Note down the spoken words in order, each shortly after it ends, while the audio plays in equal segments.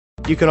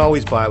You can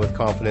always buy with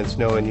confidence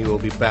knowing you will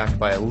be backed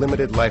by a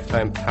limited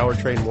lifetime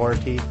powertrain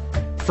warranty,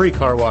 free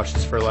car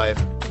washes for life,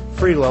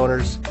 free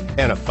loaners,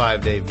 and a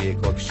 5-day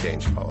vehicle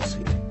exchange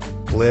policy.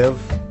 Live,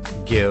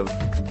 give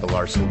the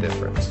Larson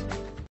difference.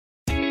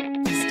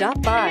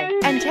 Stop by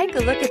and take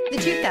a look at the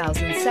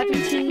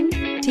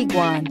 2017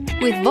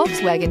 Tiguan. With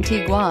Volkswagen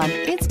Tiguan,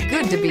 it's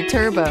good to be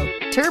turbo.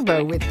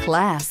 Turbo with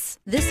class.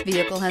 This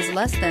vehicle has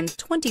less than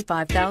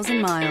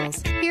 25,000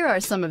 miles. Here are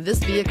some of this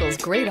vehicle's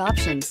great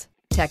options.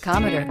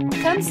 Tachometer.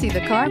 Come see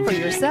the car for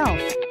yourself.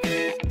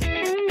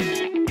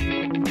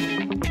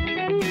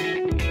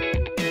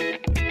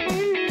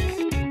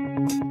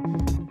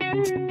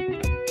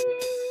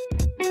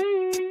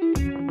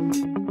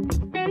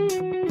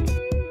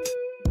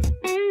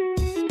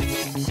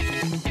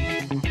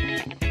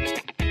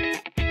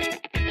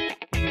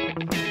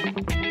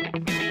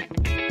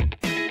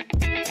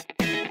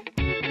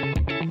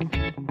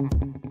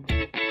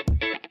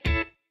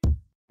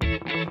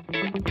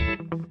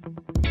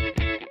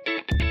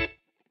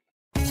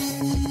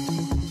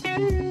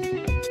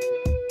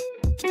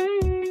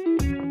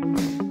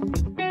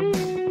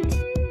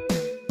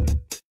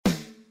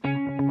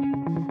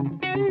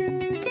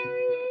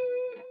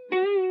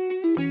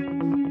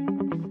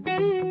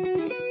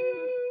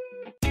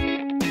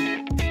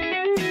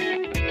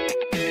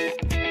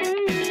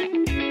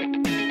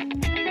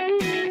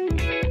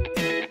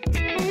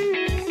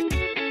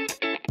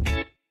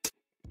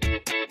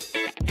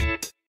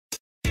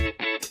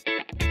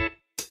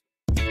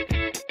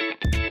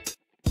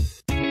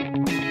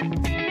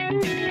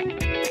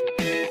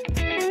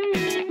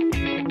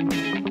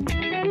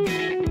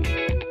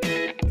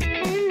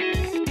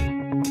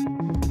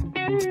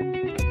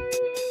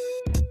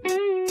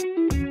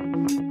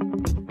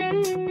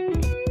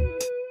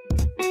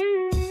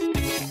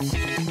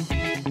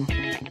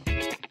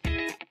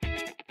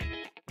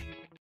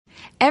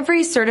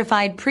 Every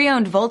certified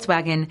pre-owned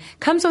Volkswagen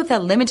comes with a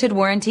limited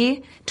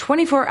warranty,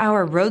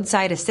 24-hour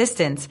roadside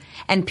assistance,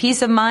 and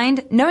peace of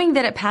mind knowing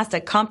that it passed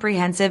a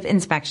comprehensive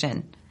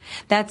inspection.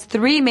 That's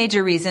 3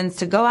 major reasons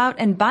to go out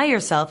and buy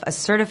yourself a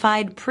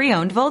certified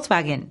pre-owned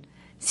Volkswagen.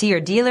 See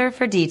your dealer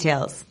for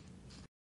details.